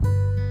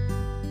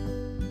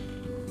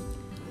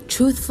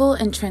Truthful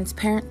and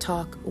transparent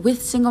talk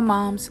with single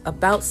moms,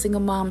 about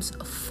single moms,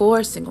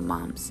 for single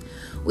moms.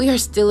 We are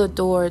still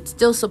adored,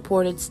 still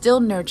supported, still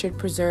nurtured,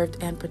 preserved,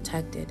 and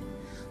protected.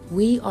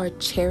 We are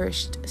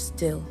cherished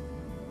still.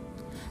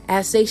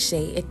 As they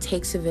say, it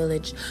takes a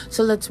village,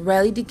 so let's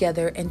rally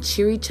together and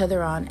cheer each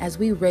other on as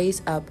we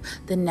raise up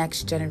the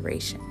next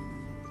generation.